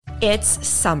It's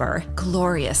summer,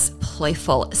 glorious,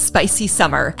 playful, spicy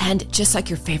summer. And just like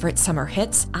your favorite summer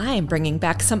hits, I'm bringing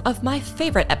back some of my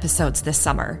favorite episodes this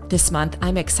summer. This month,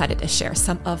 I'm excited to share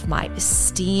some of my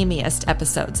steamiest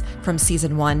episodes from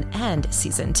season 1 and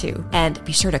season 2. And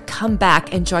be sure to come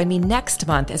back and join me next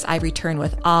month as I return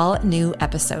with all new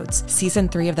episodes. Season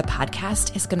 3 of the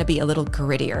podcast is going to be a little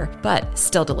grittier, but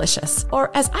still delicious. Or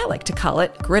as I like to call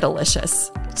it, gritalicious.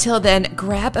 Till then,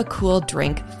 grab a cool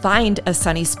drink, find a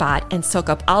sunny spot, and soak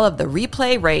up all of the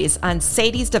replay rays on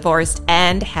Sadie's Divorced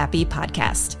and Happy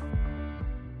podcast.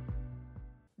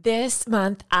 This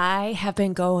month, I have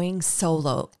been going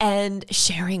solo and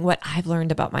sharing what I've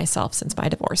learned about myself since my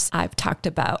divorce. I've talked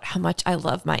about how much I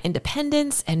love my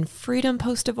independence and freedom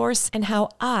post-divorce and how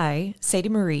I, Sadie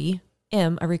Marie,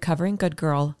 am a recovering good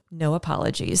girl. No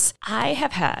apologies. I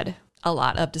have had a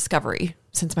lot of discovery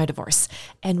since my divorce.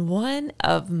 And one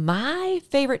of my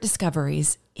favorite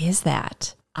discoveries is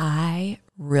that I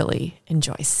really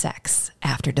enjoy sex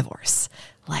after divorce.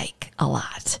 Like a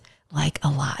lot.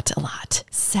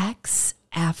 Sex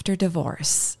after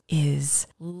divorce is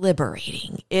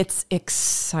liberating. It's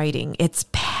exciting. It's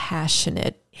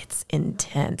passionate. It's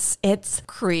intense. It's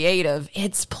creative.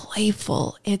 It's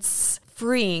playful. It's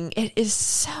freeing. It is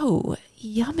so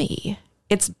yummy.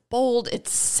 It's bold.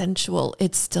 It's sensual.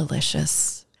 It's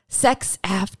delicious. Sex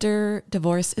after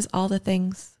divorce is all the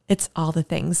things. It's all the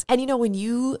things. And you know, when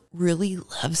you really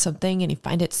love something and you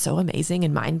find it so amazing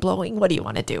and mind-blowing, what do you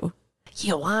want to do?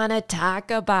 You want to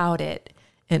talk about it.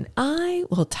 And I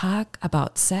will talk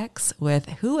about sex with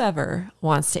whoever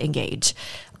wants to engage.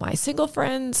 My single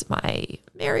friends, my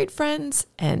married friends,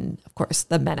 and of course,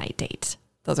 the men I date.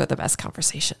 Those are the best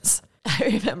conversations. I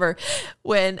remember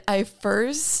when I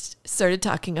first started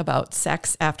talking about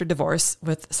sex after divorce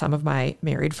with some of my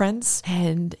married friends,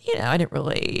 and, you know, I didn't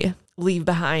really leave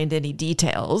behind any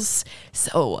details.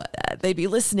 So they'd be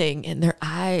listening and their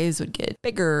eyes would get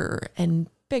bigger and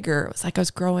bigger. It was like I was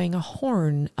growing a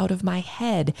horn out of my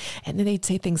head. And then they'd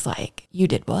say things like, "You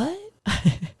did what?"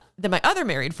 Then my other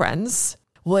married friends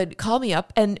would call me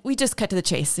up and we just cut to the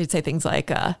chase. They'd say things like,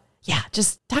 "Yeah,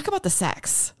 just talk about the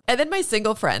sex." And then my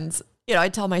single friends, you know,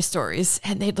 I'd tell my stories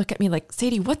and they'd look at me like,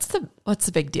 "Sadie, what's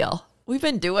the big deal? We've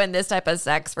been doing this type of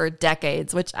sex for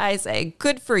decades," which I say,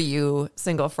 good for you,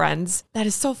 single friends. That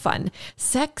is so fun.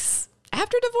 Sex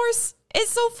after divorce is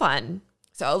so fun.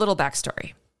 So a little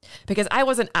backstory, because I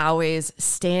wasn't always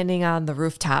standing on the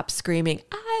rooftop screaming,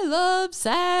 "I love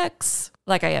sex,"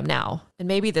 like I am now. And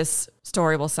maybe this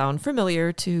story will sound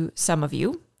familiar to some of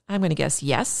you. I'm going to guess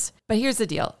yes. But here's the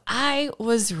deal. I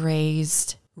was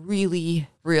raised really,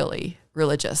 really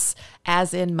religious,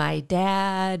 as in my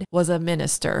dad was a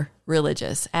minister,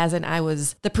 religious, as in I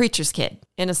was the preacher's kid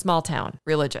in a small town,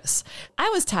 religious. I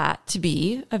was taught to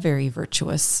be a very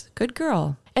virtuous, good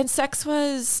girl. And sex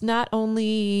was not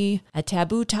only a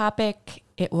taboo topic,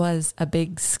 it was a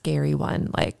big, scary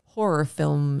one, like horror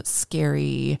film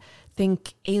scary.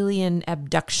 Think alien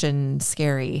abduction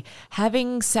scary.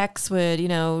 Having sex would, you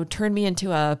know, turn me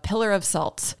into a pillar of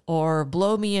salt or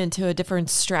blow me into a different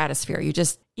stratosphere. You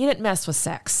didn't mess with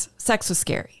sex. Sex was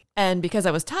scary. And because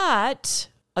I was taught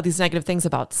all these negative things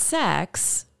about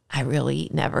sex, I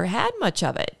really never had much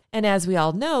of it. And as we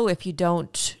all know, if you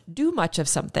don't do much of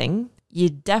something, you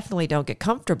definitely don't get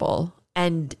comfortable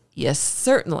and you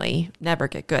certainly never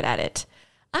get good at it.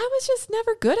 I was just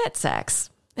never good at sex.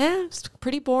 It's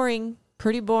pretty boring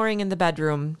in the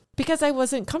bedroom because I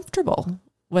wasn't comfortable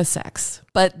with sex.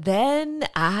 But then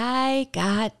I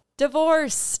got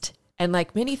divorced. And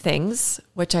like many things,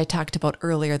 which I talked about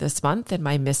earlier this month in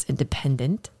my Miss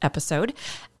Independent episode,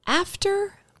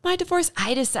 after my divorce,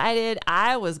 I decided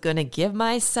I was going to give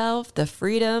myself the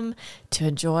freedom to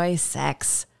enjoy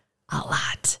sex a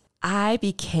lot. I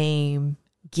became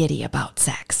giddy about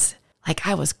sex. Like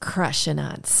I was crushing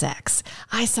on sex.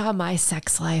 I saw my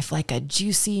sex life like a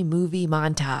juicy movie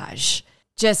montage.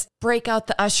 Just break out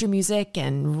the Usher music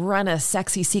and run a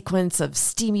sexy sequence of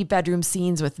steamy bedroom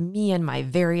scenes with me and my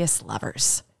various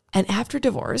lovers. And after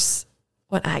divorce,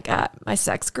 when I got my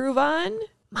sex groove on,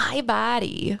 my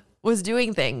body was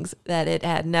doing things that it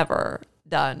had never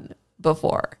done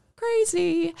before.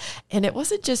 Crazy. And it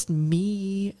wasn't just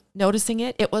me noticing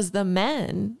it. It was the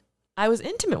men I was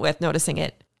intimate with noticing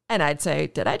it. And I'd say,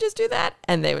 "Did I just do that?"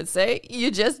 And they would say, "You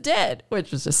just did,"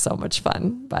 which was just so much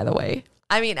fun, by the way.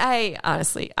 I mean, I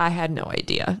had no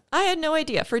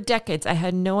idea. For decades, I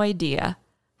had no idea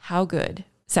how good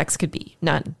sex could be.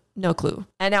 None. No clue.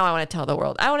 And now I want to tell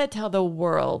the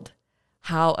world.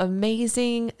 how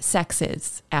amazing sex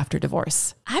is after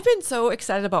divorce. I've been so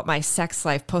excited about my sex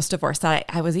life post-divorce that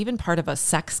I was even part of a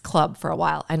sex club for a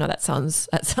while. I know that sounds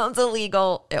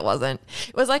illegal. It wasn't.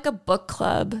 It was like a book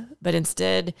club, but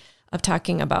instead of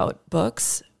talking about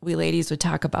books, we ladies would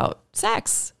talk about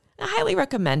sex. I highly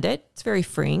recommend it. It's very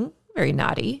freeing, very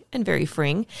naughty, and very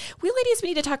freeing. We ladies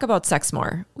need to talk about sex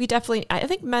more. I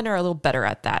think men are a little better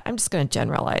at that. I'm just going to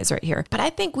generalize right here. But I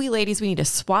think we ladies, we need to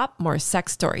swap more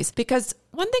sex stories, because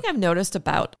one thing I've noticed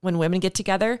about when women get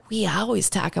together, we always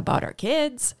talk about our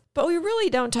kids, but we really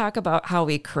don't talk about how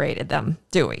we created them,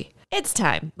 do we? It's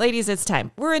time. Ladies, it's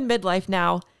time. We're in midlife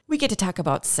now. We get to talk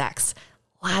about sex.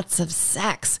 Lots of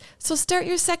sex. So start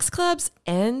your sex clubs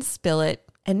and spill it.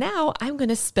 And now I'm going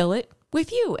to spill it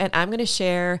with you. And I'm going to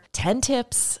share 10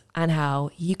 tips on how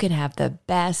you can have the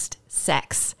best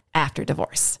sex after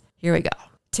divorce. Here we go.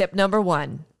 Tip number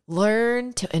 1,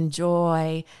 learn to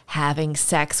enjoy having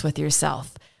sex with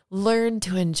yourself. Learn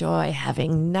to enjoy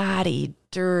having naughty,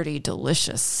 dirty,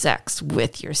 delicious sex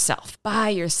with yourself. Buy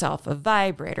yourself a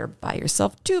vibrator. Buy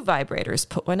yourself 2 vibrators.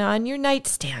 Put one on your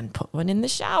nightstand. Put one in the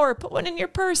shower. Put one in your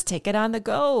purse. Take it on the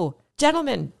go.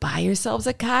 Gentlemen, buy yourselves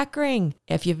a cock ring.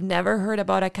 If you've never heard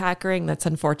about a cock ring, that's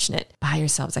unfortunate. Buy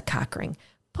yourselves a cock ring.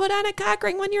 Put on a cock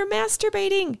ring when you're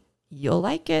masturbating. You'll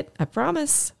like it, I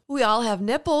promise. We all have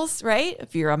nipples, right?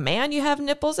 If you're a man, you have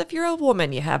nipples. If you're a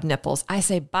woman, you have nipples. I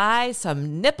say buy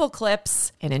some nipple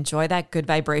clips and enjoy that good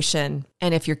vibration.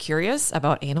 And if you're curious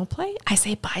about anal play, I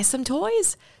say buy some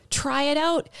toys. Try it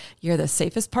out. You're the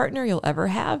safest partner you'll ever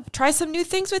have. Try some new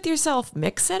things with yourself.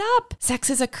 Mix it up. Sex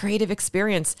is a creative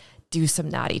experience. Do some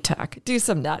naughty talk. Do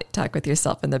some naughty talk with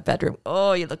yourself in the bedroom.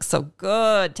 Oh, you look so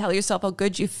good. Tell yourself how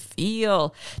good you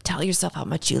feel. Tell yourself how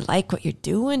much you like what you're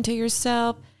doing to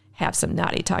yourself. Have some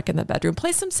naughty talk in the bedroom.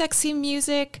 Play some sexy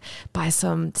music. Buy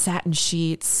some satin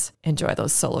sheets. Enjoy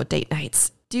those solo date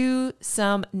nights. Do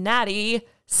some naughty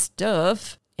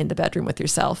stuff in the bedroom with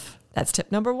yourself. That's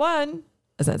tip number 1.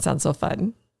 Doesn't that sound so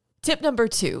fun? Tip number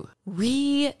 2,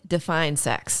 redefine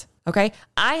sex. Okay,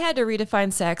 I had to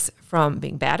redefine sex from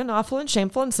being bad and awful and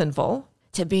shameful and sinful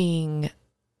to being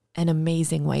an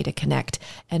amazing way to connect,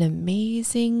 an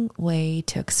amazing way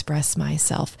to express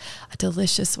myself, a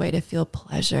delicious way to feel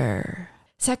pleasure.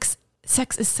 Sex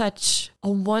is such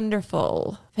a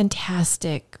wonderful,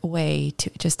 fantastic way to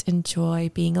just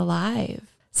enjoy being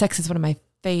alive. Sex is one of my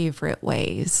favorite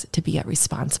ways to be a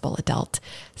responsible adult.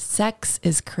 Sex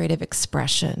is creative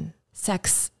expression.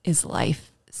 Sex is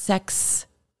life. Sex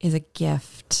is a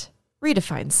gift.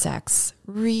 Redefine sex.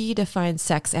 Redefine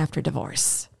sex after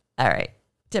divorce. All right.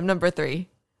 Tip number 3.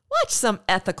 Watch some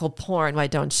ethical porn, why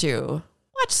don't you?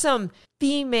 Watch some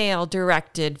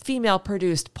female-directed,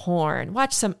 female-produced porn.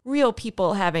 Watch some real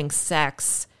people having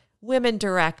sex, women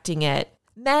directing it,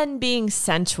 men being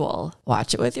sensual.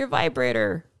 Watch it with your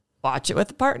vibrator. Watch it with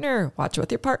a partner. Watch it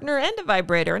with your partner and a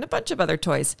vibrator and a bunch of other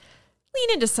toys.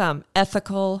 Lean into some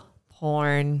ethical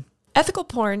porn. Ethical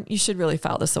porn, you should really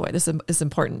file this away. This is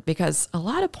important because a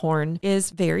lot of porn is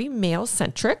very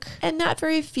male-centric and not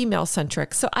very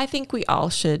female-centric. So I think we all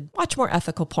should watch more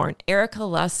ethical porn. Erica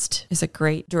Lust is a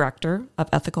great director of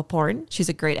ethical porn. She's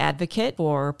a great advocate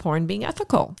for porn being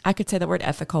ethical. I could say the word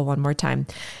ethical one more time.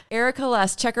 Erica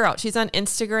Lust, check her out. She's on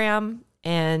Instagram.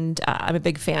 And I'm a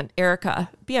big fan. Erica,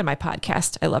 be on my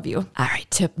podcast. I love you. All right,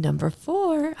 tip number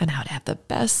 4 on how to have the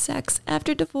best sex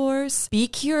after divorce. Be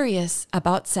curious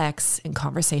about sex in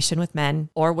conversation with men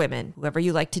or women, whoever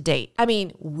you like to date. I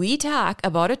mean, we talk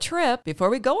about a trip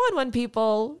before we go on one,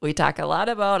 people. We talk a lot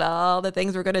about all the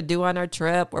things we're going to do on our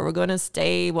trip, where we're going to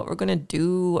stay, what we're going to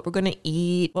do, what we're going to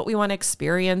eat, what we want to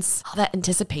experience. All that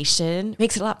anticipation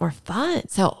makes it a lot more fun.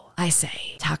 So I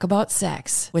say, talk about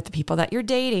sex with the people that you're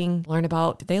dating. Learn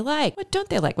about what they like. What don't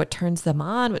they like? What turns them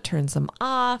on? What turns them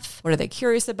off? What are they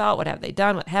curious about? What have they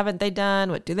done? What haven't they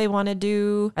done? What do they want to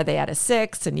do? Are they at a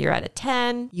 6 and you're at a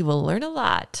 10? You will learn a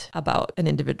lot about an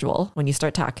individual when you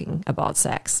start talking about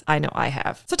sex. I know I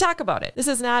have. So talk about it. This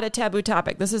is not a taboo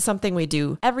topic. This is something we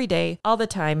do every day, all the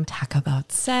time. Talk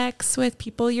about sex with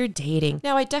people you're dating.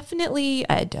 Now, I definitely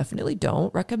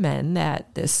don't recommend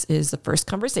that this is the first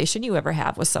conversation you ever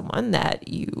have with someone that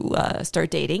you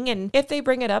start dating. And if they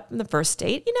bring it up in the first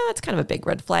date, it's kind of a big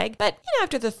red flag. But,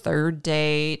 after the 3rd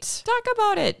date, talk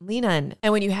about it. Lean in.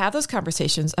 And when you have those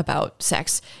conversations about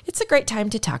sex, it's a great time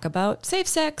to talk about safe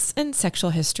sex and sexual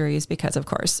histories because, of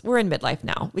course, we're in midlife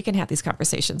now. We can have these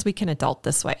conversations. We can adult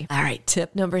this way. All right,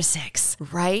 tip number 6.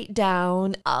 Write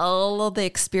down all of the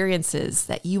experiences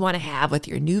that you want to have with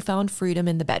your newfound freedom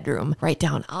in the bedroom. Write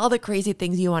down all the crazy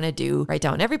things you want to do. Write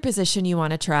down every position you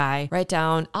want to try. Write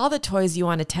down all the toys you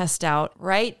want to test out.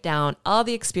 Write down all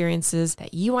the experiences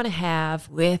that you want to have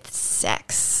with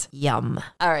sex. Yum.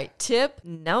 All right, tip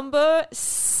number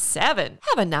 7.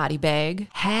 Have a naughty bag.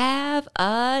 Have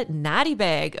a naughty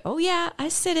bag. Oh yeah, I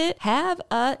said it. Have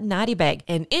a naughty bag.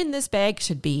 And in this bag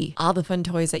should be all the fun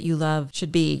toys that you love.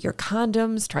 Should be your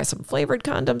condoms. Try some flavored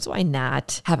condoms. Why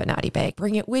not? Have a naughty bag.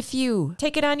 Bring it with you.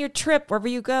 Take it on your trip wherever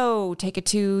you go. Take it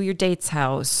to your date's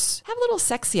house. Have a little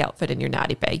sexy outfit in your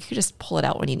naughty bag. You can just pull it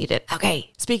out when you need it.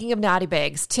 Okay, speaking of naughty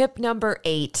bags, tip number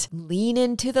 8. Lean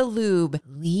into the lube.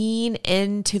 Lean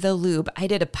into the lube. I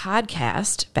did a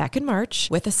podcast back in March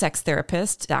with a sex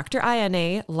therapist, Dr.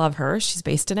 Ayane. Love her. She's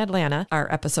based in Atlanta.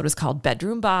 Our episode is called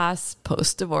Bedroom Boss,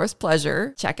 Post-Divorce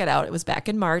Pleasure. Check it out. It was back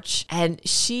in March. And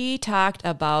she talked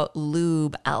about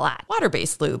lube a lot.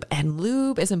 Water-based lube. And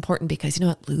lube is important because you know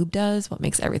what lube does? What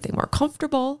makes everything more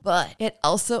comfortable, but it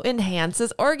also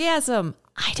enhances orgasm.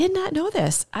 I did not know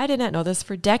this. I did not know this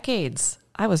for decades.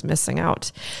 I was missing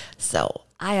out. So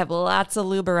I have lots of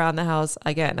lube around the house.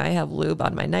 Again, I have lube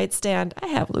on my nightstand. I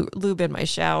have lube in my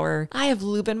shower. I have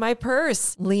lube in my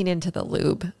purse. Lean into the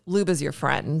lube. Lube is your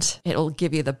friend. It'll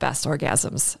give you the best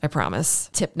orgasms, I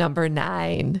promise. Tip number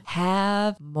 9,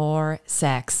 have more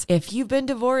sex. If you've been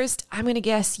divorced, I'm going to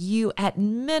guess you at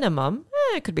minimum,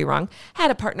 I could be wrong,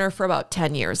 had a partner for about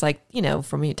 10 years. Like, you know,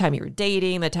 from the time you were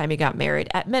dating, the time you got married,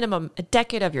 at minimum, a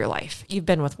decade of your life, you've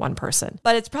been with one person.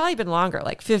 But it's probably been longer,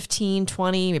 like 15,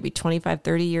 20, maybe 25,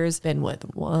 30 years, been with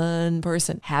one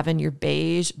person, having your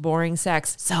beige, boring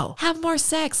sex. So have more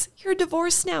sex. You're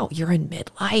divorced now. You're in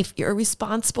midlife. You're a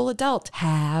responsible adult.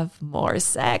 Have more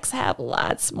sex. Have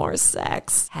lots more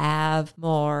sex. Have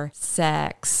more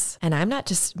sex. And I'm not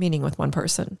just meaning with one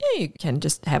person. You can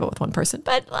just have it with one person,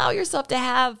 but allow yourself to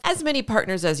have as many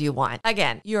partners as you want.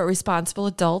 Again, you're a responsible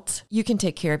adult. You can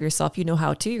take care of yourself. You know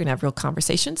how to. You're going to have real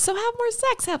conversations. So have more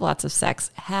sex. Have lots of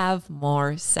sex. Have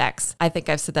more sex. I think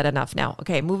I've said that enough now.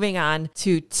 Okay, moving on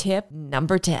to tip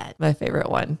number 10. My favorite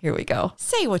one. Here we go.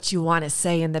 Say what you want to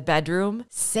say in the bedroom.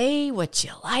 Say what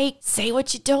you like. Say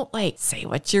what you don't like. Say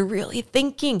what you're really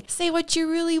thinking. Say what you're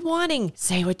really wanting.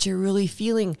 Say what you're really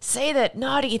feeling. Say that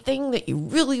naughty thing that you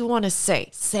really want to say.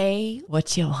 Say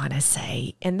what you want to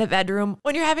say in the bedroom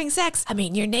when you're having sex. I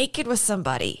mean, you're naked with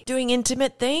somebody doing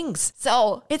intimate things.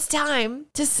 So it's time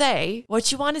to say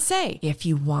what you want to say. If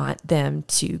you want them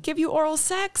to give you oral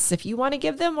sex, if you want to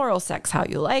give them oral sex, how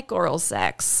you like oral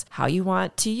sex, how you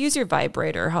want to use your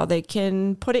vibrator, how they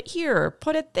can put it here,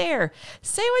 put it there.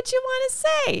 Say what you want to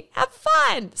say. Have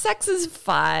fun. Sex is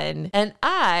fun. And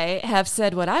I have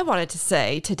said what I wanted to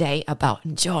say today about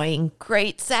enjoying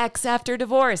great sex after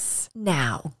divorce.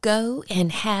 Now go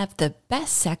and have the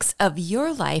best sex of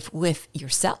your life with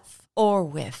yourself or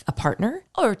with a partner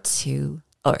or 2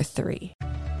 or 3.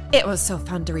 It was so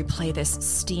fun to replay this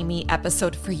steamy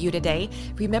episode for you today.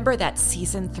 Remember that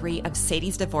season 3 of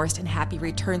Sadie's Divorced and Happy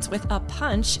returns with a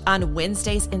punch on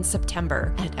Wednesdays in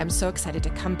September. And I'm so excited to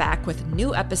come back with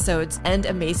new episodes and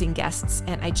amazing guests.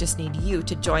 And I just need you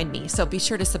to join me. So be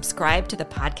sure to subscribe to the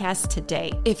podcast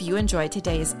today. If you enjoyed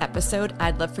today's episode,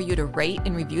 I'd love for you to rate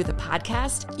and review the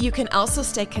podcast. You can also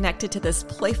stay connected to this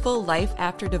playful life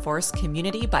after divorce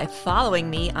community by following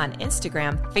me on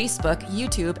Instagram, Facebook,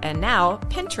 YouTube, and now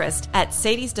Pinterest at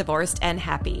Sadie's Divorced and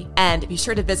Happy. And be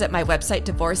sure to visit my website,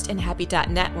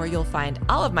 divorcedandhappy.net, where you'll find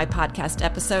all of my podcast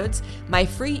episodes, my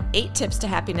free 8 Tips to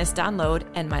Happiness download,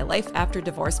 and my Life After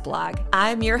Divorce blog.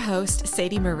 I'm your host,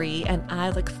 Sadie Marie, and I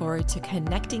look forward to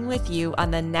connecting with you on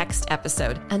the next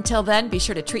episode. Until then, be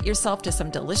sure to treat yourself to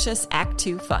some delicious Act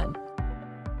 2 fun.